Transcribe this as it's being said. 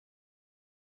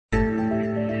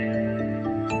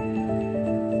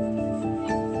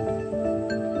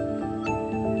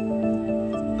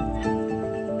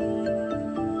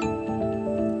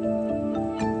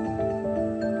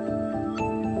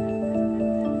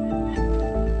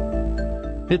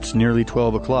It's nearly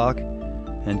 12 o'clock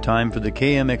and time for the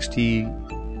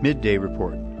KMXT Midday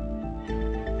Report.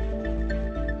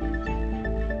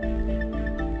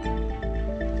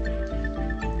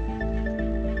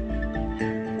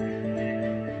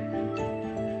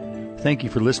 Thank you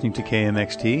for listening to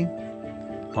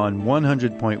KMXT. On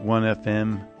 100.1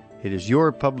 FM, it is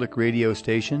your public radio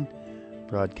station,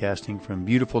 broadcasting from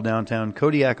beautiful downtown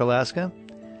Kodiak, Alaska,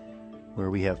 where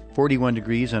we have 41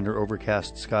 degrees under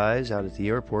overcast skies out at the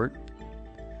airport.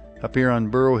 Up here on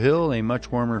Burrow Hill, a much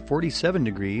warmer 47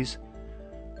 degrees,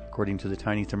 according to the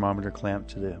tiny thermometer clamped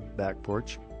to the back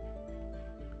porch.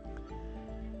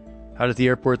 Out at the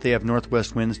airport, they have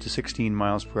northwest winds to 16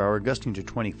 miles per hour, gusting to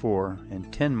 24,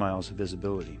 and 10 miles of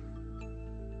visibility.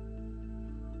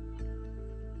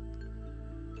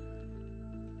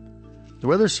 The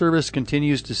Weather Service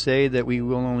continues to say that we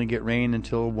will only get rain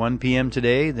until 1 p.m.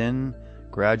 today, then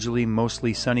gradually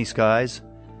mostly sunny skies.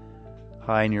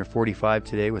 High near 45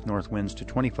 today with north winds to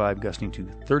 25, gusting to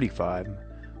 35.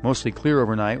 Mostly clear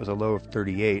overnight with a low of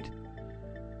 38.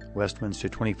 West winds to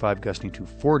 25, gusting to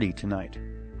 40 tonight.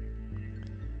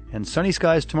 And sunny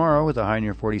skies tomorrow with a high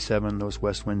near 47, those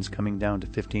west winds coming down to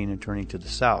 15 and turning to the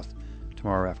south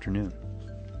tomorrow afternoon.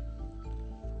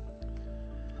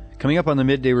 Coming up on the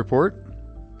Midday Report,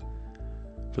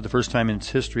 for the first time in its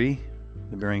history,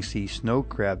 the Bering Sea snow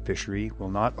crab fishery will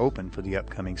not open for the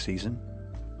upcoming season.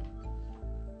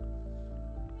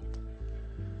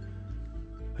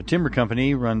 A timber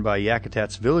company run by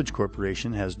Yakutat's Village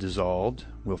Corporation has dissolved.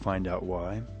 We'll find out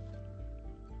why.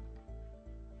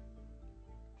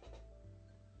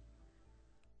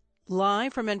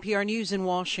 Live from NPR News in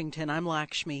Washington, I'm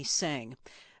Lakshmi Singh.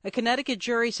 A Connecticut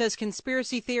jury says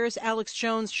conspiracy theorist Alex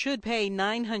Jones should pay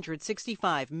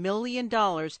 $965 million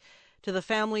to the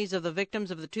families of the victims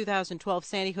of the 2012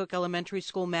 Sandy Hook Elementary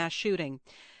School mass shooting.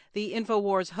 The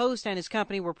InfoWars host and his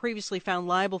company were previously found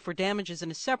liable for damages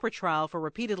in a separate trial for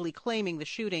repeatedly claiming the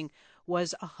shooting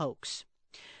was a hoax.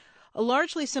 A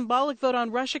largely symbolic vote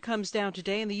on Russia comes down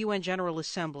today in the UN General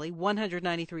Assembly.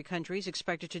 193 countries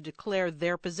expected to declare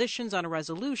their positions on a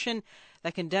resolution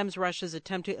that condemns Russia's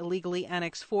attempt to illegally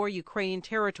annex 4 Ukrainian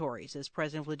territories, as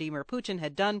President Vladimir Putin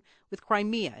had done with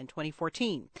Crimea in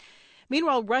 2014.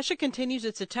 Meanwhile, Russia continues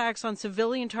its attacks on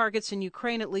civilian targets in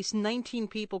Ukraine. At least 19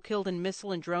 people killed in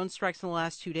missile and drone strikes in the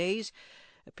last 2 days.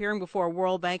 Appearing before a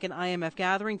World Bank and IMF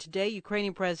gathering today,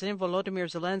 Ukrainian President Volodymyr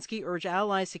Zelensky urged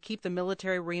allies to keep the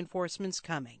military reinforcements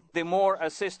coming. The more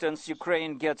assistance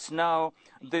Ukraine gets now,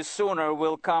 the sooner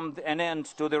will come an end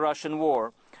to the Russian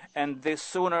war. And the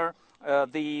sooner,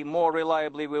 the more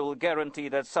reliably we will guarantee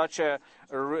that such a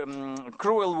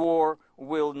cruel war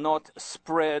will not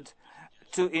spread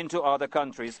into other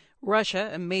countries. Russia,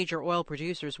 a major oil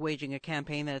producer, is waging a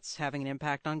campaign that's having an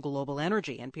impact on global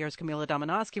energy. NPR's Camila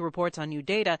Domonoske reports on new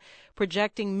data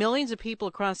projecting millions of people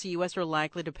across the U.S. are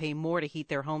likely to pay more to heat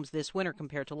their homes this winter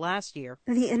compared to last year.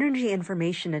 The Energy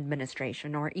Information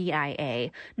Administration, or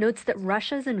EIA, notes that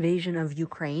Russia's invasion of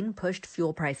Ukraine pushed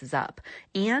fuel prices up,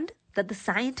 and that the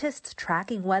scientists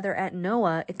tracking weather at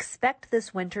NOAA expect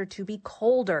this winter to be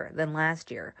colder than last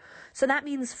year. So that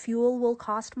means fuel will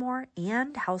cost more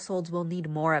and households will need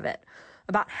more of it.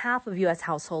 About half of U.S.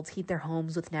 households heat their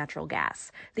homes with natural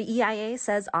gas. The EIA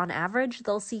says on average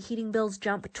they'll see heating bills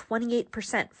jump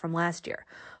 28% from last year.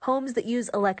 Homes that use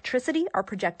electricity are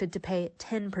projected to pay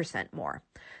 10% more.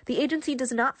 The agency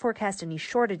does not forecast any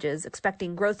shortages,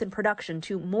 expecting growth in production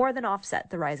to more than offset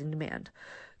the rising demand.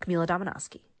 Camila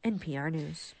Domonoske, NPR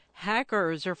News.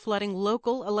 Hackers are flooding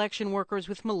local election workers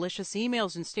with malicious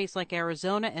emails in states like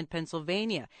Arizona and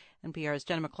Pennsylvania. NPR's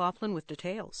Jenna McLaughlin with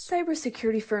details.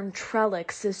 Cybersecurity firm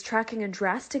Trellix is tracking a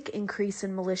drastic increase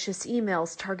in malicious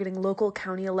emails targeting local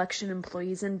county election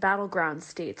employees in battleground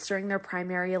states during their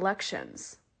primary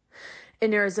elections.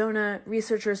 In Arizona,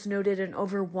 researchers noted an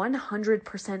over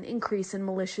 100% increase in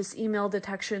malicious email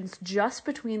detections just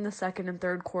between the second and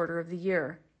third quarter of the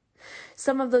year.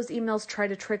 Some of those emails try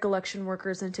to trick election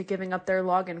workers into giving up their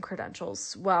login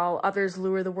credentials, while others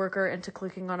lure the worker into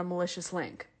clicking on a malicious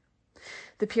link.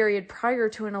 The period prior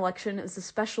to an election is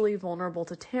especially vulnerable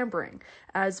to tampering,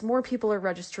 as more people are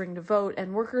registering to vote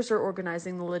and workers are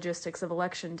organizing the logistics of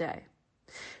Election Day.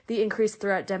 The increased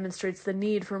threat demonstrates the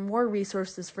need for more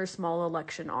resources for small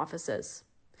election offices.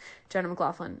 Jenna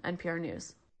McLaughlin, NPR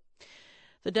News.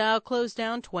 The Dow closed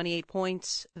down 28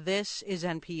 points. This is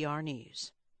NPR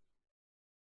News.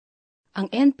 Ang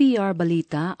NPR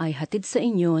Balita ay hatid sa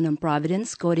inyo ng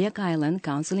Providence Kodiak Island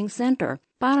Counseling Center.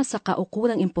 Para sa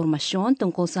kaukulang impormasyon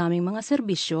tungkol sa aming mga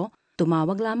serbisyo,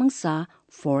 tumawag lamang sa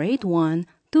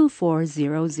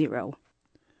 481-2400.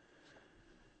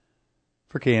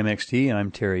 For KMXT, I'm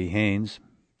Terry Haynes.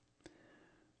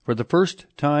 For the first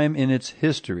time in its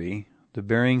history, the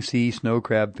Bering Sea snow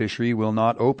crab fishery will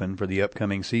not open for the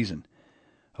upcoming season.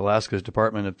 Alaska's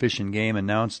Department of Fish and Game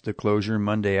announced the closure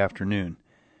Monday afternoon.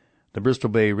 The Bristol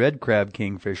Bay red crab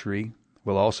king fishery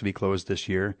will also be closed this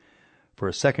year for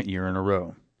a second year in a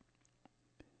row.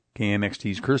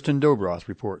 KMXT's Kirsten Dobroth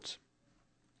reports.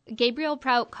 Gabriel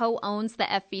Prout co-owns the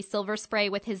FB Silver Spray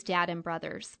with his dad and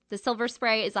brothers. The Silver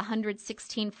Spray is a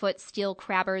 116-foot steel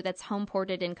crabber that's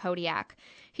home-ported in Kodiak.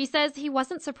 He says he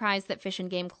wasn't surprised that Fish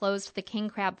and Game closed the king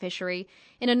crab fishery.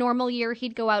 In a normal year,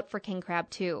 he'd go out for king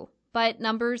crab too. But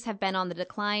numbers have been on the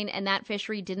decline, and that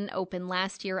fishery didn't open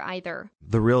last year either.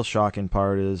 The real shocking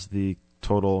part is the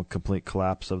total complete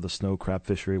collapse of the snow crab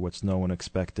fishery, which no one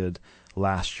expected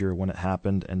last year when it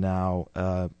happened, and now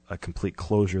a complete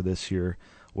closure this year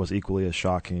was equally as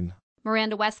shocking.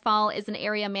 Miranda Westfall is an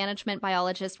area management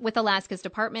biologist with Alaska's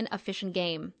Department of Fish and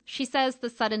Game. She says the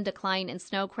sudden decline in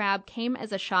snow crab came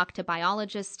as a shock to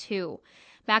biologists, too.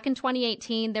 Back in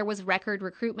 2018, there was record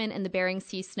recruitment in the Bering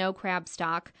Sea snow crab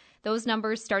stock. Those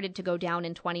numbers started to go down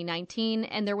in 2019,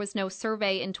 and there was no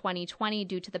survey in 2020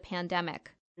 due to the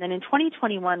pandemic. Then in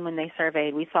 2021, when they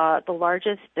surveyed, we saw the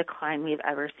largest decline we've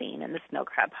ever seen in the snow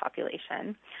crab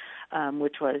population,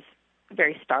 which was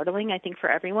very startling, I think, for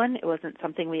everyone. It wasn't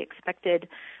something we expected.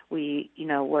 We,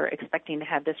 were expecting to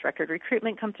have this record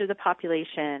recruitment come through the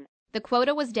population. The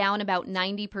quota was down about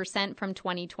 90% from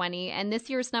 2020, and this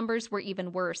year's numbers were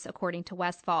even worse, according to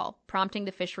Westfall, prompting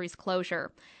the fishery's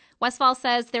closure. Westfall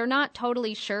says they're not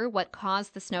totally sure what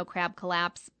caused the snow crab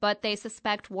collapse, but they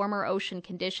suspect warmer ocean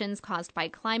conditions caused by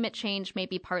climate change may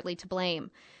be partly to blame.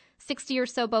 60 or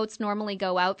so boats normally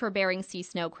go out for Bering Sea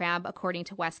snow crab, according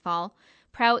to Westfall.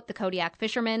 Prout, the Kodiak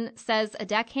fisherman, says a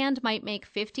deckhand might make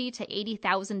 $50,000 to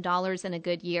 $80,000 in a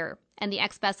good year, and the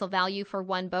ex-vessel value for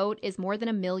one boat is more than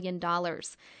 $1 million.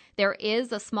 There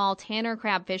is a small tanner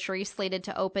crab fishery slated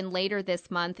to open later this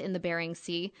month in the Bering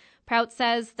Sea. Prout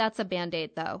says that's a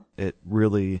Band-Aid, though. It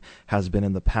really has been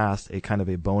in the past a kind of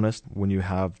a bonus when you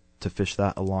have to fish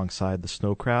that alongside the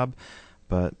snow crab,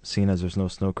 but seeing as there's no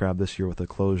snow crab this year with the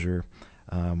closure,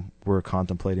 we're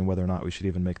contemplating whether or not we should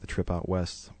even make the trip out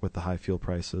west with the high fuel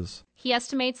prices. He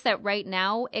estimates that right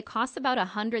now it costs about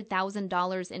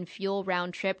 $100,000 in fuel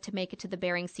round trip to make it to the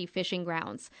Bering Sea fishing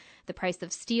grounds. The price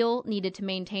of steel needed to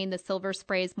maintain the Silver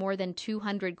Spray's more than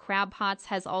 200 crab pots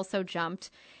has also jumped.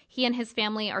 He and his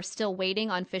family are still waiting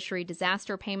on fishery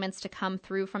disaster payments to come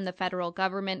through from the federal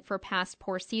government for past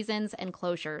poor seasons and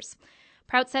closures.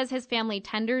 Prout says his family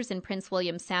tenders in Prince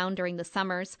William Sound during the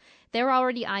summers. They're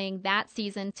already eyeing that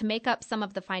season to make up some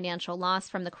of the financial loss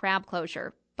from the crab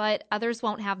closure, but others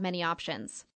won't have many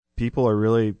options. People are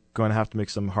really going to have to make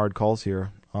some hard calls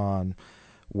here on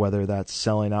whether that's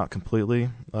selling out completely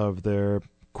of their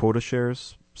quota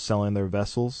shares, selling their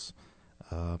vessels,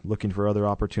 looking for other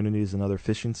opportunities in other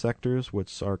fishing sectors,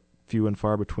 which are few and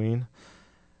far between.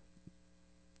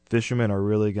 Fishermen are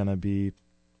really going to be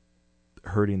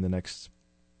hurting the next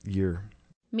year.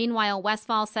 Meanwhile,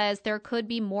 Westfall says there could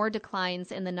be more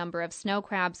declines in the number of snow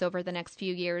crabs over the next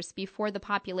few years before the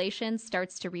population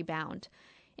starts to rebound.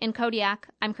 In Kodiak,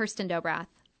 I'm Kirsten Dobroth.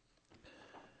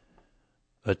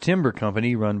 A timber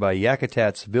company run by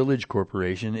Yakutat's Village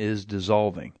Corporation is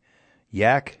dissolving.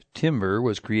 Yak Timber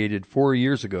was created 4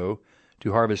 years ago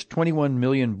to harvest 21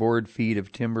 million board feet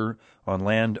of timber on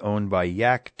land owned by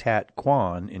Yakutat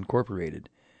Kwan Incorporated.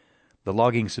 The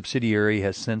logging subsidiary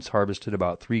has since harvested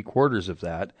about 3/4 of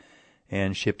that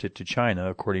and shipped it to China,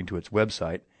 according to its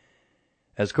website.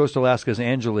 As Coast Alaska's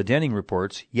Angela Denning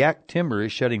reports, Yak Timber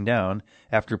is shutting down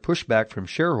after pushback from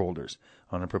shareholders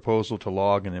on a proposal to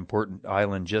log an important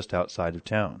island just outside of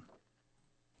town.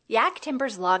 Yak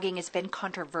Timber's logging has been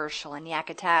controversial in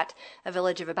Yakutat, a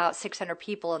village of about 600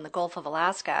 people in the Gulf of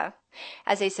Alaska.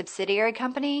 As a subsidiary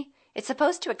company, it's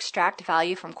supposed to extract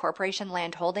value from corporation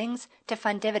land holdings to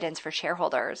fund dividends for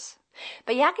shareholders.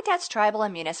 But Yakutat's tribal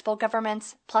and municipal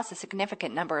governments, plus a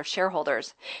significant number of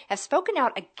shareholders, have spoken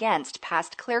out against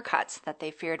past clear cuts that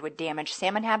they feared would damage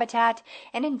salmon habitat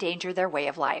and endanger their way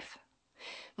of life.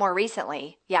 More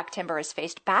recently, Yak Timber has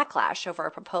faced backlash over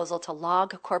a proposal to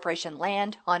log corporation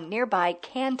land on nearby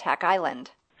Kantak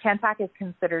Island. Kantak is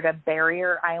considered a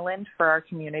barrier island for our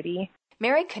community.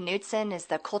 Mary Knutson is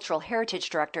the Cultural Heritage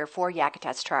Director for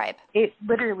Yakutat's tribe. It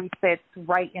literally sits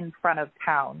right in front of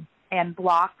town and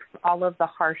blocks all of the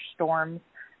harsh storms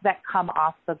that come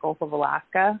off the Gulf of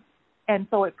Alaska. And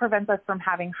so it prevents us from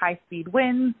having high-speed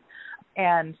winds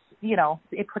and,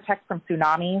 it protects from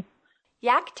tsunamis.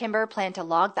 Yak Timber planned to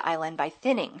log the island by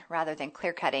thinning rather than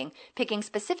clear-cutting, picking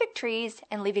specific trees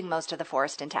and leaving most of the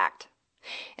forest intact.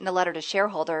 In a letter to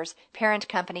shareholders, parent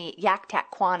company Yak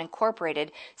Tak Kwan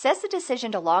Incorporated says the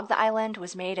decision to log the island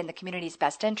was made in the community's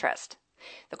best interest.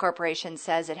 The corporation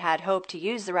says it had hoped to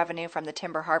use the revenue from the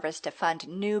timber harvest to fund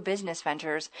new business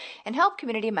ventures and help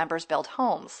community members build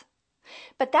homes.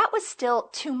 But that was still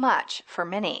too much for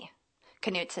many.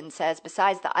 Knutson says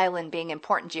besides the island being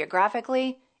important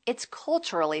geographically, it's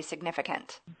culturally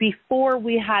significant. Before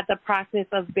we had the practice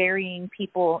of burying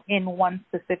people in one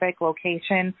specific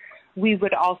location, we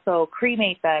would also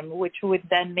cremate them, which would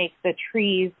then make the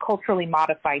trees culturally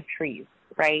modified trees,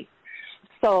 right?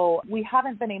 So we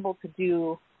haven't been able to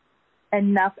do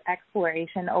enough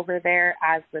exploration over there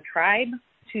as the tribe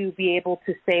to be able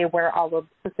to say where all of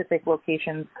the specific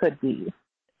locations could be.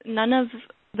 None of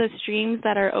the streams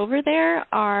that are over there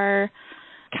are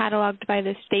cataloged by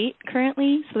the state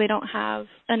currently, so they don't have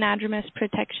anadromous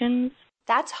protections.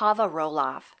 That's Hava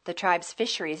Roloff, the tribe's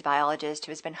fisheries biologist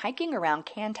who has been hiking around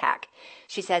Kantak.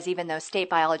 She says even though state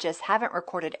biologists haven't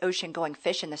recorded ocean-going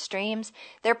fish in the streams,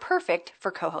 they're perfect for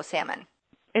coho salmon.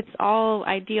 It's all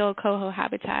ideal coho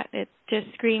habitat. It just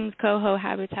screams coho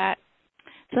habitat.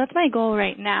 So that's my goal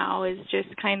right now, is just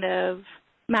kind of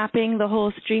mapping the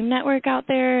whole stream network out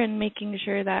there and making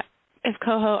sure that if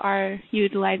coho are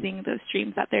utilizing those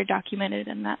streams, that they're documented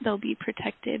and that they'll be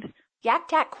protected. Yak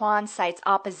Tak Kwan cites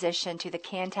opposition to the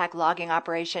Kantak logging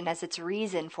operation as its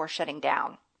reason for shutting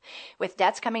down. With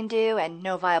debts coming due and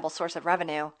no viable source of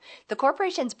revenue, the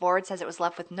corporation's board says it was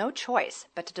left with no choice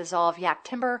but to dissolve Yak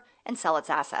Timber and sell its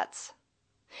assets.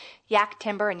 Yak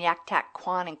Timber and Yak Tak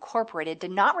Kwan Incorporated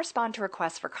did not respond to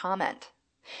requests for comment.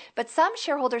 But some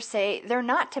shareholders say they're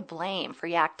not to blame for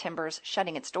Yak Timber's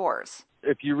shutting its doors.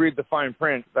 If you read the fine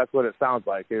print, that's what it sounds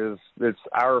like. It's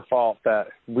our fault that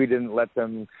we didn't let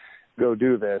them go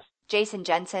do this. Jason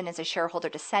Jensen is a shareholder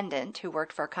descendant who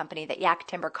worked for a company that Yak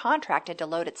Timber contracted to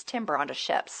load its timber onto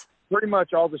ships. Pretty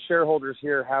much all the shareholders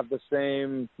here have the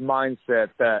same mindset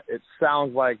that it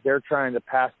sounds like they're trying to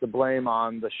pass the blame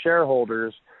on the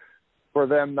shareholders for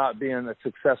them not being a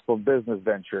successful business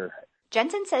venture.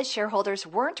 Jensen says shareholders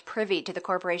weren't privy to the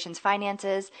corporation's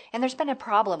finances, and there's been a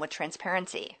problem with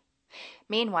transparency.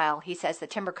 Meanwhile, he says the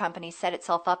timber company set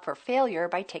itself up for failure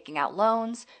by taking out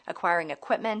loans, acquiring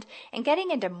equipment, and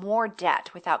getting into more debt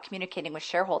without communicating with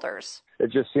shareholders.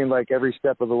 It just seemed like every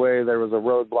step of the way there was a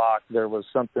roadblock. There was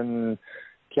something,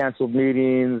 canceled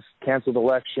meetings, canceled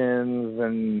elections,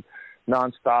 and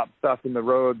nonstop stuff in the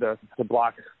road to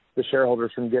block the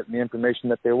shareholders from getting the information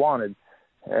that they wanted.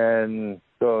 And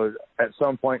so at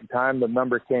some point in time, the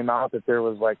number came out that there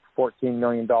was like $14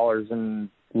 million in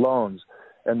loans.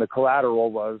 And the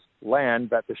collateral was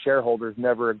land that the shareholders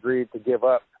never agreed to give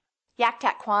up. Yak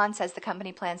Tak Kwan says the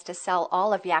company plans to sell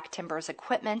all of Yak Timber's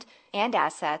equipment and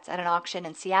assets at an auction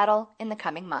in Seattle in the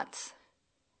coming months.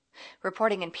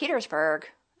 Reporting in Petersburg,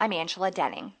 I'm Angela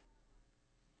Denning.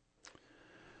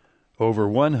 Over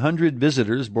 100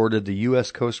 visitors boarded the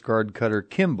U.S. Coast Guard cutter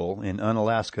Kimball in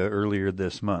Unalaska earlier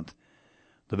this month.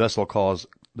 The vessel calls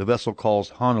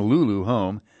Honolulu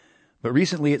home, but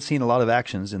recently it's seen a lot of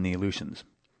actions in the Aleutians.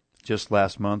 Just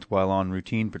last month, while on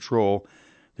routine patrol,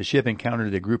 the ship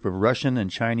encountered a group of Russian and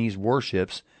Chinese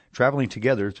warships traveling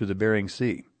together through the Bering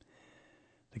Sea.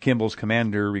 The Kimball's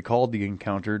commander recalled the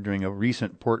encounter during a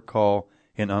recent port call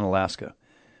in Unalaska.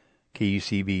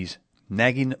 KUCB's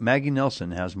Maggie Nelson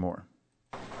has more.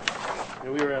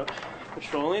 We were out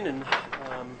patrolling and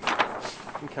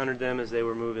encountered them as they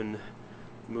were moving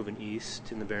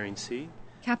east in the Bering Sea.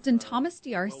 Captain Thomas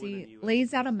D'Arcy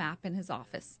lays out a map in his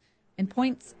office and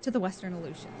points to the western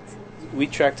Aleutians. We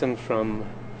tracked them from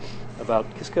about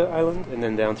Kiska Island and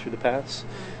then down through the pass.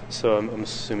 So I'm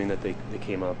assuming that they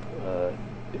came up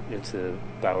into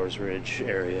Bowers Ridge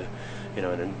area,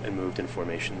 and moved in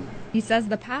formation. He says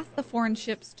the path the foreign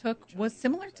ships took was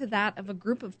similar to that of a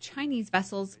group of Chinese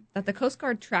vessels that the Coast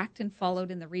Guard tracked and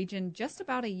followed in the region just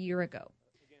about a year ago.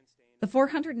 The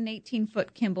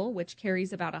 418-foot Kimball, which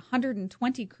carries about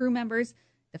 120 crew members,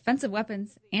 defensive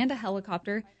weapons, and a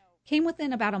helicopter, came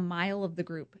within about a mile of the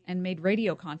group and made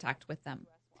radio contact with them.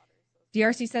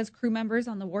 D'Arcy says crew members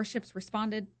on the warships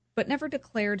responded, but never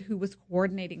declared who was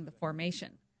coordinating the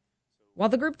formation. While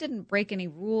the group didn't break any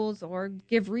rules or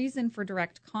give reason for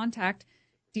direct contact,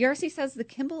 D'Arcy says the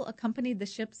Kimball accompanied the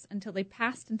ships until they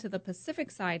passed into the Pacific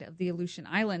side of the Aleutian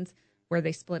Islands, where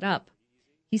they split up.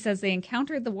 He says they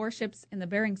encountered the warships in the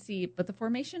Bering Sea, but the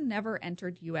formation never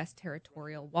entered U.S.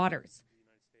 territorial waters.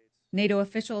 NATO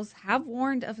officials have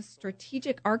warned of a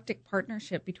strategic Arctic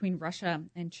partnership between Russia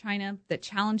and China that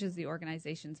challenges the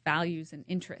organization's values and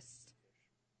interests.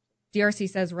 D'Arcy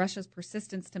says Russia's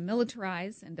persistence to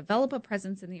militarize and develop a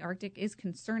presence in the Arctic is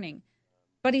concerning,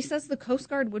 But he says the Coast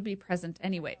Guard would be present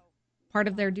anyway. Part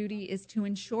of their duty is to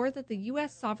ensure that the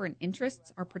U.S. sovereign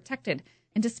interests are protected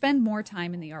and to spend more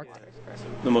time in the Arctic.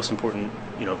 The most important,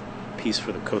 piece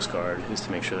for the Coast Guard is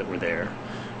to make sure that we're there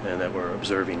and that we're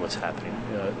observing what's happening.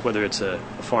 Whether it's a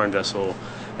foreign vessel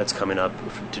that's coming up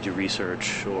to do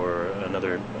research or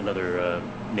another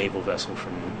naval vessel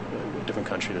from a different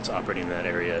country that's operating in that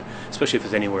area, especially if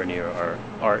it's anywhere near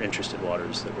our interested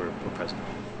waters that we're present.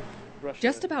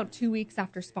 Just about 2 weeks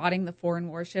after spotting the foreign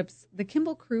warships, the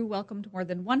Kimball crew welcomed more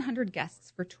than 100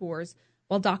 guests for tours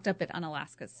while docked up at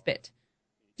Unalaska's Spit.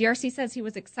 DRC says he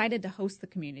was excited to host the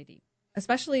community,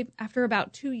 especially after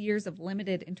about 2 years of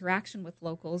limited interaction with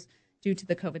locals due to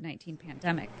the COVID-19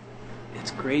 pandemic.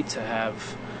 It's great to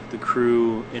have the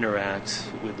crew interact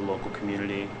with the local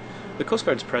community. The Coast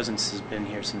Guard's presence has been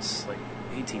here since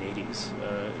 1880s.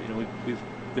 We've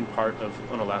been part of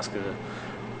Unalaska.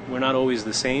 We're not always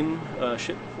the same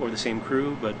ship or the same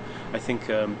crew, but I think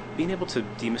being able to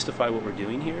demystify what we're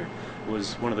doing here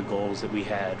was one of the goals that we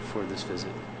had for this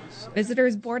visit.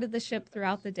 Visitors boarded the ship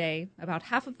throughout the day. About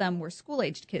half of them were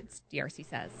school-aged kids, DRC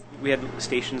says. We had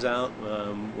stations out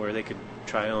where they could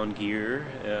try on gear,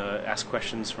 ask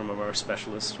questions from our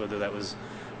specialists, whether that was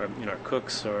our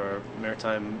cooks or our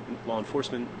maritime law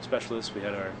enforcement specialists. We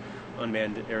had our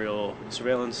unmanned aerial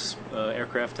surveillance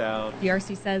aircraft out.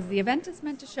 DRC says the event is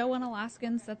meant to show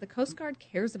Unalaskans that the Coast Guard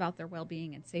cares about their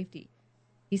well-being and safety.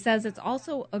 He says it's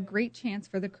also a great chance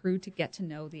for the crew to get to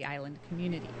know the island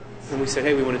community. When we said,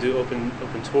 hey, we want to do open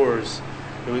tours,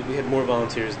 we had more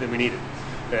volunteers than we needed.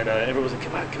 And everyone was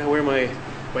like, can I wear my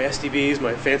SDBs,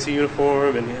 my fancy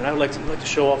uniform? And I would like to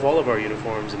show off all of our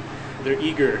uniforms. And they're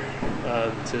eager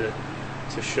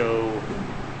to show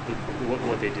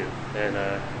what they do. And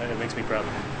it makes me proud.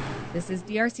 This is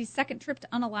DRC's second trip to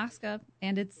Unalaska,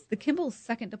 and it's the Kimball's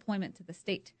second deployment to the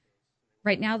state.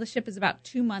 Right now, the ship is about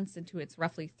 2 months into its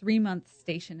roughly 3-month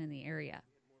station in the area.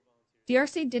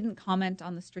 DRC didn't comment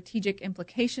on the strategic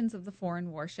implications of the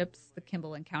foreign warships the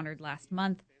Kimball encountered last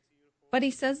month, but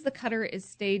he says the cutter is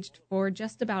staged for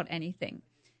just about anything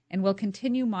and will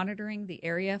continue monitoring the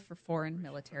area for foreign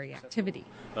military activity.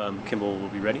 Kimball will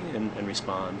be ready and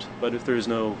respond, but if there is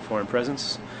no foreign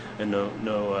presence and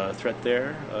no threat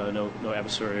there, no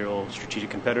adversarial strategic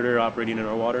competitor operating in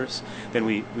our waters, then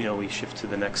we shift to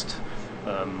the next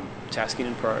tasking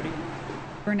and priority.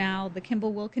 For now, the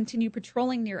Kimball will continue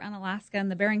patrolling near Unalaska and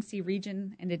the Bering Sea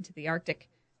region and into the Arctic.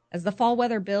 As the fall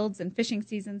weather builds and fishing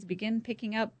seasons begin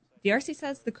picking up, DRC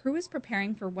says the crew is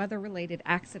preparing for weather-related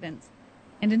accidents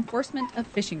and enforcement of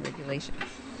fishing regulations.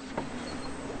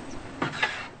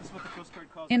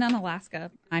 In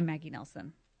Unalaska, I'm Maggie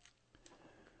Nelson.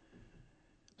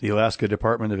 The Alaska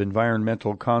Department of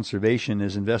Environmental Conservation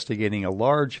is investigating a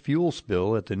large fuel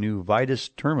spill at the new Vitus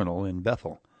terminal in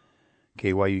Bethel.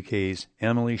 KYUK's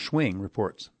Emily Schwing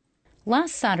reports.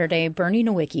 Last Saturday, Bernie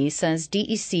Nowicki says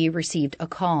DEC received a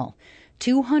call.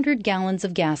 200 gallons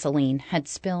of gasoline had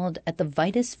spilled at the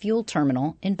Vitus fuel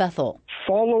terminal in Bethel.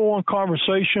 Follow-on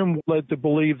conversation led to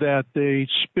believe that the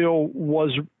spill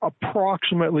was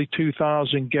approximately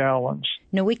 2,000 gallons.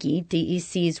 Nowicki,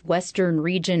 DEC's Western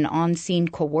Region on-scene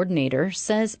coordinator,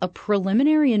 says a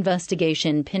preliminary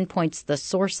investigation pinpoints the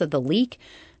source of the leak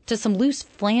to some loose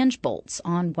flange bolts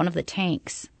on one of the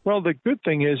tanks. Well, the good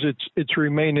thing is it's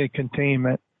remained in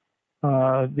containment.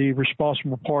 The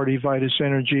responsible party, Vitus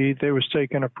Energy, they was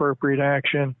taking appropriate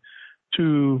action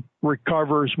to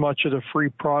recover as much of the free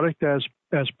product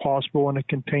as possible in the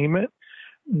containment.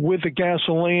 With the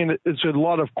gasoline, it's a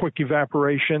lot of quick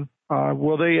evaporation.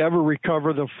 Will they ever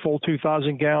recover the full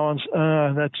 2,000 gallons?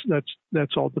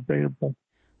 That's all debatable.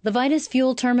 The Vitus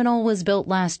fuel terminal was built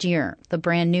last year. The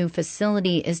brand new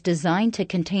facility is designed to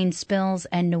contain spills,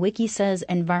 and Nowicki says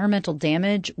environmental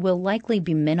damage will likely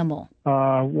be minimal.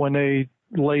 When they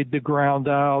laid the ground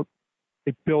out,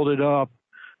 they built it up,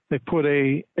 they put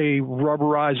a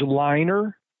rubberized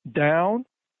liner down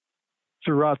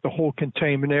throughout the whole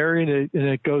containment area, and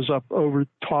it goes up over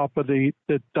top of the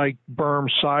dike berm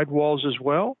sidewalls as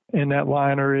well. And that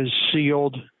liner is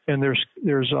sealed, and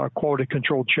there's quality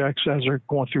control checks as they're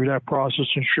going through that process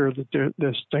to ensure that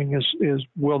this thing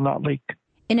will not leak.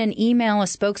 In an email, a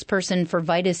spokesperson for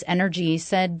Vitus Energy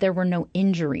said there were no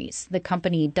injuries. The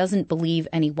company doesn't believe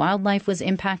any wildlife was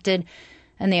impacted,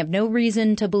 and they have no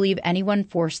reason to believe anyone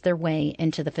forced their way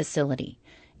into the facility.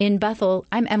 In Bethel,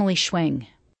 I'm Emily Schwing.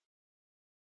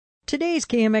 Today's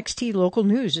KMXT Local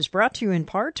News is brought to you in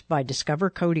part by Discover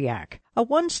Kodiak, a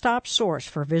one-stop source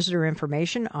for visitor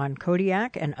information on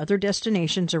Kodiak and other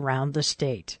destinations around the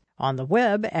state. On the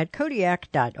web at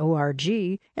Kodiak.org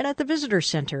and at the Visitor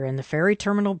Center in the Ferry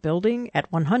Terminal Building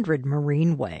at 100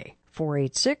 Marine Way.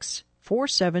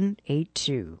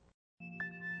 486-4782.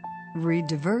 Read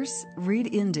diverse,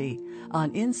 read indie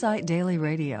on Insight Daily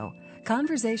Radio.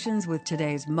 Conversations with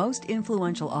today's most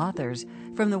influential authors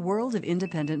from the world of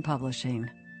independent publishing.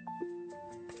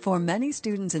 For many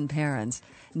students and parents,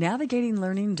 navigating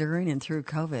learning during and through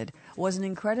COVID was an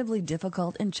incredibly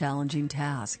difficult and challenging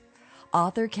task.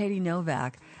 Author Katie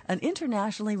Novak, an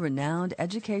internationally renowned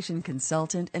education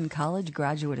consultant and college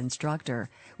graduate instructor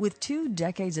with 2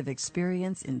 decades of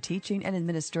experience in teaching and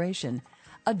administration,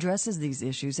 addresses these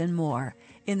issues and more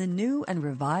in the new and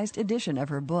revised edition of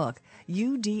her book,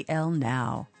 UDL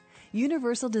Now.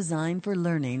 Universal Design for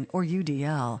Learning, or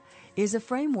UDL, is a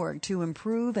framework to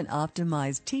improve and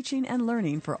optimize teaching and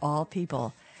learning for all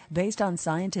people, based on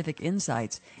scientific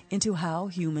insights into how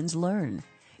humans learn.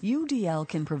 UDL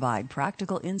can provide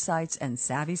practical insights and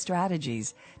savvy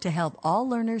strategies to help all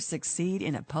learners succeed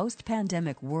in a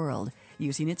post-pandemic world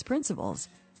using its principles.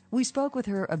 We spoke with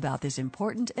her about this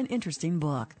important and interesting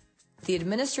book. The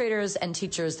administrators and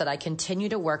teachers that I continue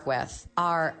to work with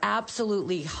are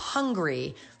absolutely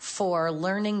hungry for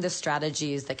learning the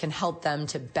strategies that can help them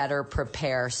to better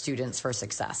prepare students for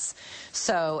success.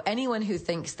 So anyone who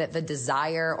thinks that the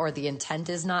desire or the intent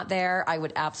is not there, I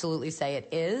would absolutely say it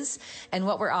is. And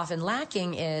what we're often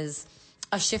lacking is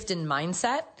a shift in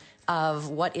mindset of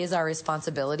what is our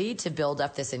responsibility to build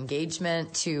up this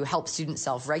engagement, to help students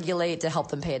self-regulate, to help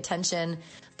them pay attention,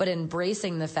 but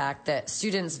embracing the fact that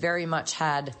students very much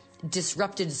had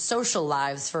disrupted social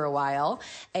lives for a while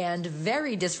and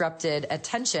very disrupted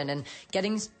attention, and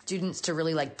getting students to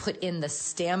really put in the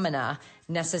stamina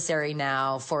necessary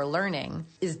now for learning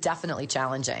is definitely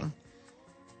challenging.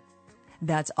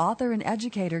 That's author and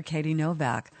educator Katie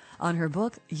Novak on her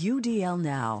book UDL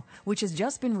Now, which has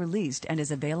just been released and is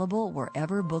available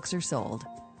wherever books are sold.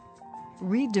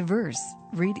 Read Diverse,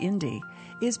 Read Indie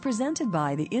is presented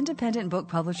by the Independent Book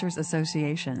Publishers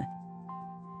Association.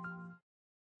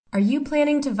 Are you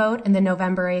planning to vote in the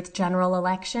November 8th general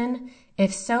election?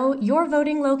 If so, your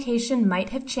voting location might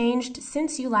have changed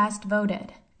since you last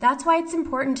voted. That's why it's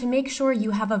important to make sure you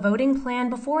have a voting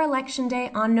plan before Election Day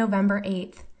on November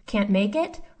 8th. Can't make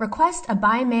it? Request a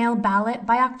by-mail ballot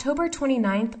by October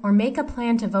 29th or make a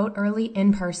plan to vote early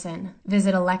in person.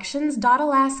 Visit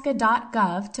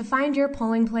elections.alaska.gov to find your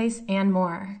polling place and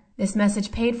more. This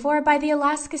message paid for by the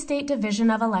Alaska State Division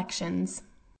of Elections.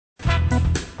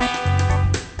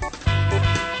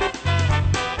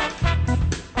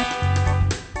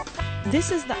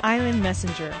 This is the Island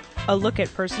Messenger, a look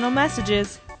at personal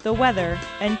messages, the weather,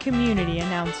 and community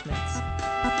announcements.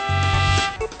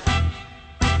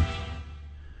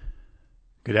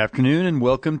 Good afternoon and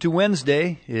welcome to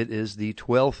Wednesday. It is the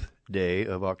 12th day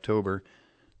of October,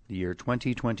 the year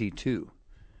 2022.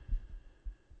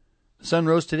 The sun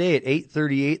rose today at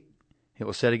 8:38. It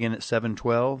will set again at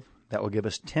 7:12. That will give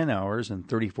us 10 hours and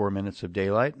 34 minutes of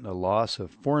daylight, a loss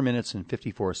of 4 minutes and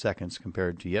 54 seconds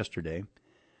compared to yesterday.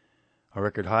 Our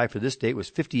record high for this date was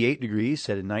 58 degrees,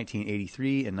 set in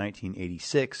 1983 and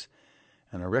 1986,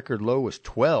 and our record low was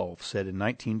 12, set in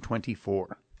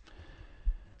 1924.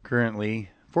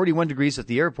 Currently 41 degrees at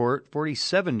the airport,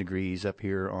 47 degrees up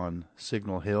here on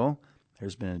Signal Hill.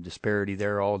 There's been a disparity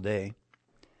there all day.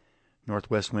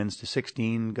 Northwest winds to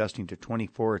 16, gusting to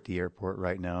 24 at the airport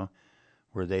right now,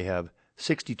 where they have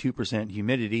 62%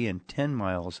 humidity and 10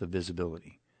 miles of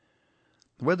visibility.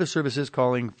 The Weather Service is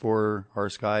calling for our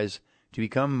skies to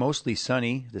become mostly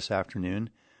sunny this afternoon,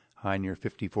 high near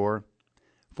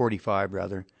 45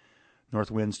 rather.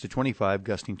 North winds to 25,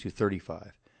 gusting to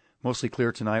 35. Mostly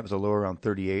clear tonight with a low around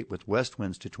 38, with west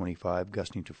winds to 25,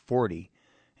 gusting to 40.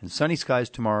 And sunny skies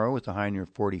tomorrow with a high near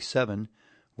 47,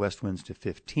 west winds to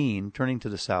 15, turning to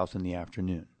the south in the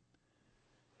afternoon.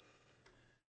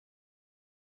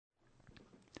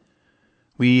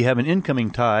 We have an incoming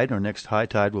tide. Our next high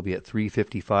tide will be at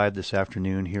 3:55 this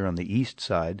afternoon here on the east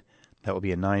side. That will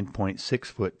be a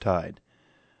 9.6-foot tide.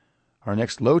 Our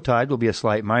next low tide will be a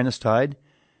slight minus tide.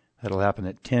 That'll happen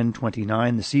at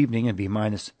 10:29 this evening and be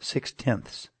minus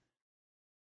 0.6.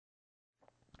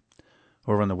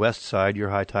 Over on the west side, your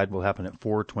high tide will happen at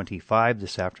 4:25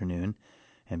 this afternoon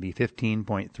and be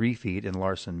 15.3 feet in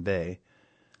Larsen Bay.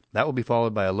 That will be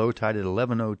followed by a low tide at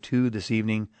 11:02 this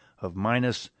evening of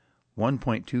minus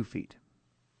 1.2 feet.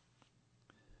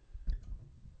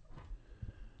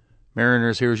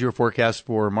 Mariners, here's your forecast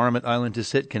for Marmot Island to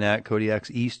Sitkinak, Kodiak's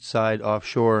east side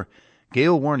offshore.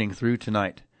 Gale warning through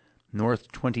tonight.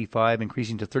 North 25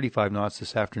 increasing to 35 knots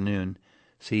this afternoon.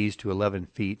 Seas to 11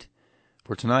 feet.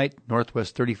 For tonight,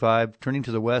 northwest 35, turning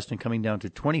to the west and coming down to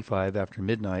 25 after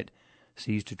midnight.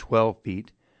 Seas to 12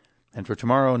 feet. And for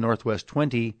tomorrow, northwest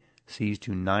 20, seas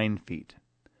to 9 feet.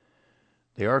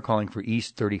 They are calling for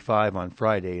east 35 on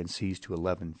Friday and seas to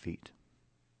 11 feet.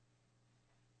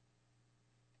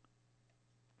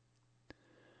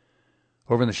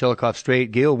 Over in the Shelikof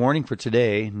Strait, gale warning for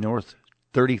today. North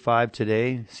 35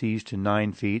 today, seas to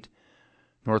 9 feet.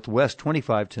 Northwest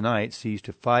 25 tonight, seas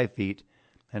to 5 feet.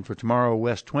 And for tomorrow,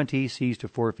 west 20, seas to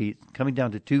 4 feet, coming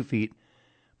down to 2 feet,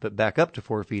 but back up to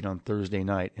 4 feet on Thursday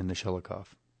night in the Shelikof.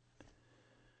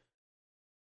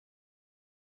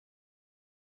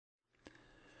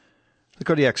 The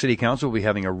Kodiak City Council will be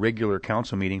having a regular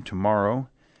council meeting tomorrow.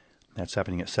 That's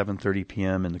happening at 7:30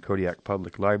 p.m. in the Kodiak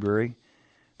Public Library.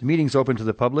 The meeting's open to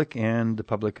the public, and the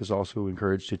public is also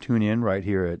encouraged to tune in right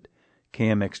here at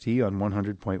KMXT on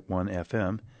 100.1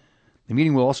 FM. The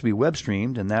meeting will also be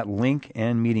web-streamed, and that link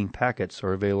and meeting packets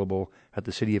are available at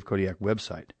the City of Kodiak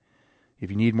website. If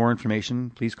you need more information,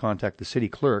 please contact the city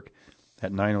clerk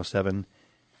at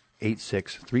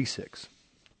 907-8636.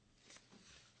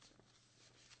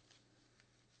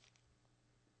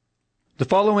 The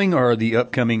following are the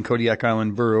upcoming Kodiak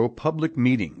Island Borough public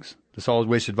meetings. The Solid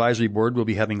Waste Advisory Board will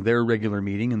be having their regular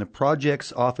meeting in the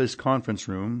Projects Office Conference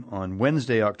Room on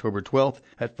Wednesday, October 12th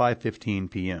at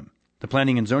 5:15 p.m. The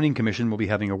Planning and Zoning Commission will be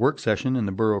having a work session in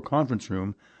the Borough Conference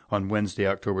Room on Wednesday,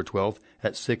 October 12th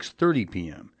at 6:30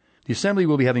 p.m. The Assembly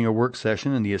will be having a work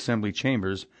session in the Assembly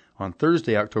Chambers on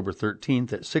Thursday, October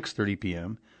 13th at 6:30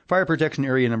 p.m. Fire Protection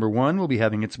Area Number 1 will be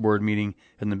having its board meeting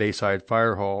in the Bayside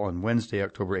Fire Hall on Wednesday,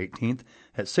 October 18th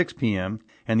at 6 p.m.,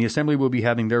 and the Assembly will be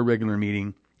having their regular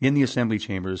meeting in the Assembly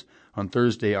Chambers on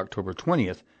Thursday, October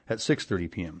 20th at 6:30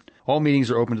 p.m. All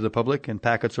meetings are open to the public, and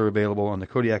packets are available on the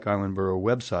Kodiak Island Borough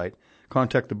website.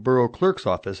 Contact the Borough Clerk's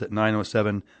office at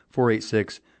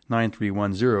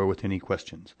 907-486-9310 with any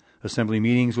questions. Assembly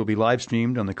meetings will be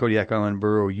live-streamed on the Kodiak Island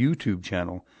Borough YouTube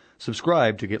channel.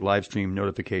 Subscribe to get live-stream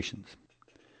notifications.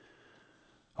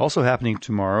 Also happening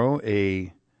tomorrow,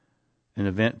 an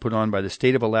event put on by the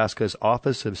State of Alaska's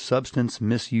Office of Substance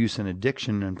Misuse and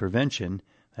Addiction and Prevention,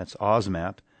 that's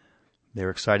OSMAP. They're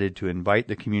excited to invite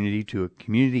the community to a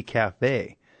community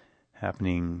cafe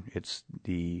happening.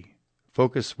 The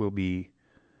focus will be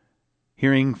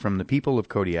hearing from the people of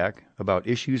Kodiak about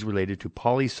issues related to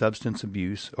polysubstance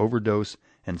abuse, overdose,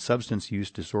 and substance use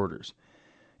disorders.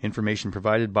 Information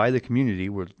provided by the community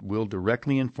will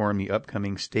directly inform the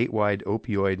upcoming statewide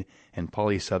opioid and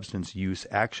polysubstance use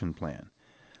action plan.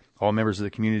 All members of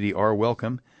the community are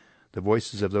welcome. The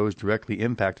voices of those directly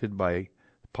impacted by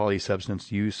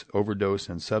polysubstance use, overdose,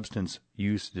 and substance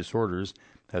use disorders,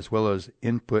 as well as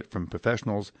input from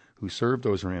professionals who serve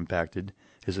those who are impacted,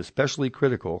 is especially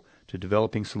critical to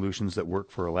developing solutions that work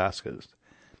for Alaskans.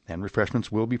 And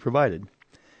refreshments will be provided.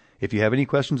 If you have any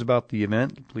questions about the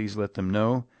event, please let them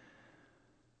know.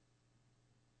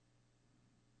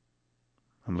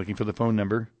 I'm looking for the phone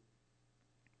number.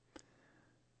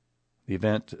 The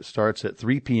event starts at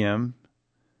 3 p.m.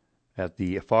 at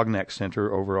the Fognac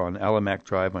Center over on Alamac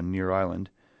Drive on Near Island.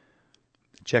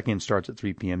 Check-in starts at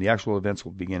 3 p.m. The actual events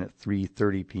will begin at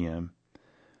 3:30 p.m.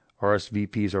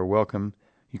 RSVPs are welcome.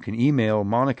 You can email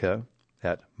Monica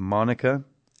at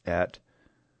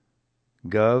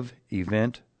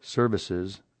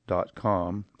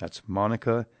goveventservices.com. That's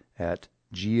Monica at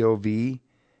GOVEVENT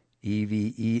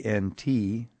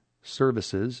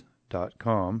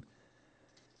services.com.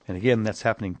 And again, that's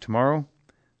happening tomorrow.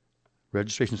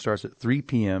 Registration starts at 3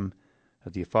 p.m.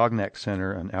 at the Fognac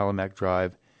Center on Alamac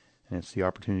Drive, and it's the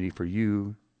opportunity for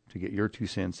you to get your 2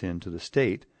 cents into the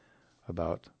state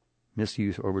about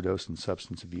misuse, overdose, and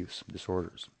substance abuse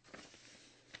disorders.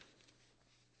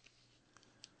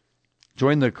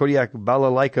 Join the Kodiak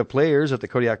Balalaika Players at the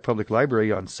Kodiak Public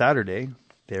Library on Saturday.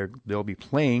 They'll be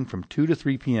playing from 2 to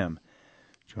 3 p.m.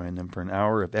 Join them for an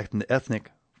hour of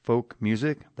ethnic folk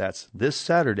music. That's this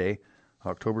Saturday,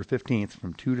 October 15th,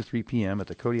 from 2 to 3 p.m. at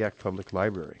the Kodiak Public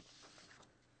Library.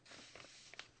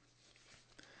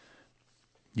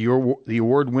 The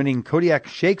award-winning Kodiak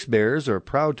Shakespeares are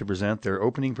proud to present their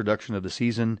opening production of the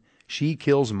season, She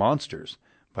Kills Monsters,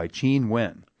 by Cheen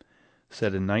Wen.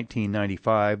 Set in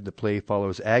 1995, the play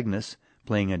follows Agnes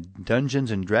playing a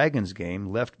Dungeons & Dragons game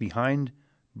left behind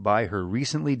by her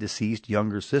recently deceased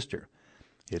younger sister.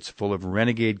 It's full of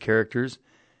renegade characters,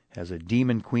 has a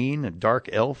demon queen, a dark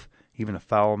elf, even a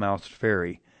foul-mouthed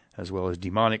fairy, as well as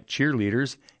demonic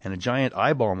cheerleaders and a giant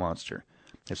eyeball monster.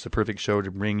 It's the perfect show to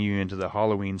bring you into the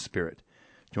Halloween spirit.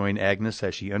 Join Agnes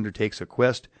as she undertakes a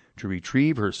quest to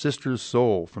retrieve her sister's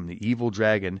soul from the evil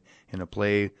dragon in a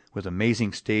play with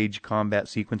amazing stage combat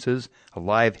sequences, a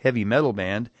live heavy metal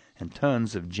band, and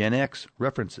tons of Gen X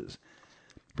references.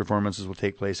 Performances will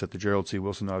take place at the Gerald C.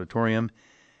 Wilson Auditorium.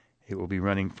 It will be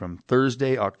running from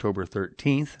Thursday, October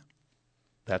 13th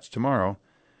that's tomorrow,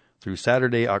 through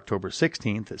Saturday, October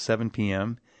 16th at 7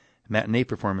 p.m., matinee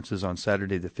performances on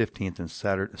Saturday the 15th and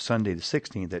Sunday the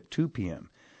 16th at 2 p.m.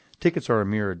 Tickets are a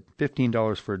mere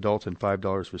 $15 for adults and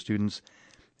 $5 for students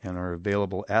and are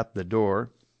available at the door.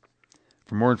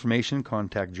 For more information,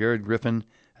 contact Jared Griffin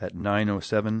at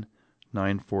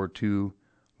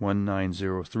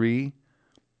 907-942-1903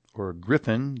 or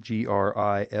Griffin,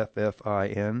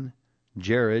 Griffin,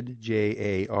 Jared,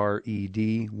 Jared,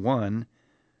 1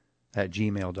 at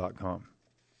gmail.com.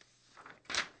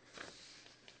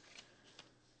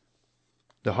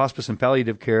 The Hospice and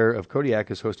Palliative Care of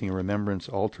Kodiak is hosting a Remembrance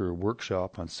Altar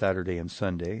workshop on Saturday and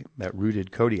Sunday at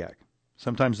Rooted Kodiak.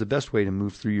 Sometimes the best way to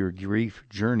move through your grief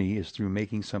journey is through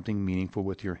making something meaningful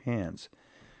with your hands.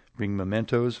 Bring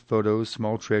mementos, photos,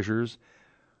 small treasures,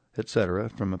 etc.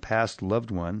 from a past loved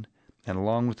one, and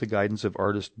along with the guidance of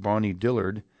artist Bonnie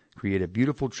Dillard, create a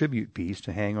beautiful tribute piece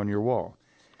to hang on your wall.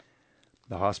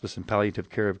 The Hospice and Palliative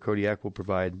Care of Kodiak will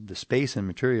provide the space and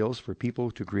materials for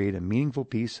people to create a meaningful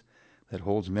piece that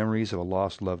holds memories of a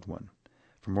lost loved one.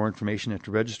 For more information and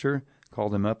to register, call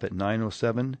them up at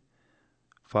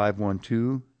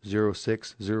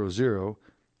 907-512-0600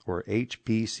 or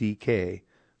hpck.org.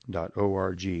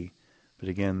 But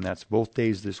again, that's both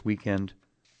days this weekend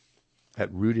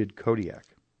at Rooted Kodiak.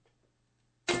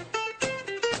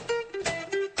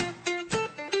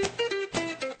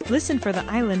 Listen for the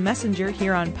Island Messenger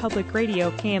here on Public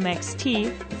Radio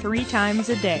KMXT 3 times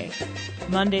a day,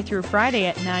 Monday through Friday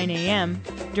at 9 a.m.,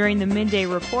 during the midday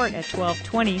report at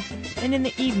 12:20, and in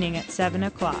the evening at 7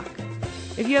 o'clock.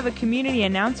 If you have a community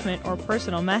announcement or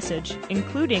personal message,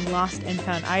 including lost and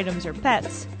found items or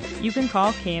pets, you can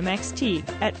call KMXT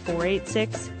at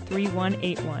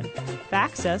 486-3181,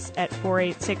 fax us at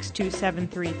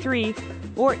 486-2733,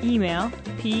 or email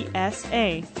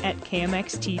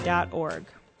psa@kmxt.org.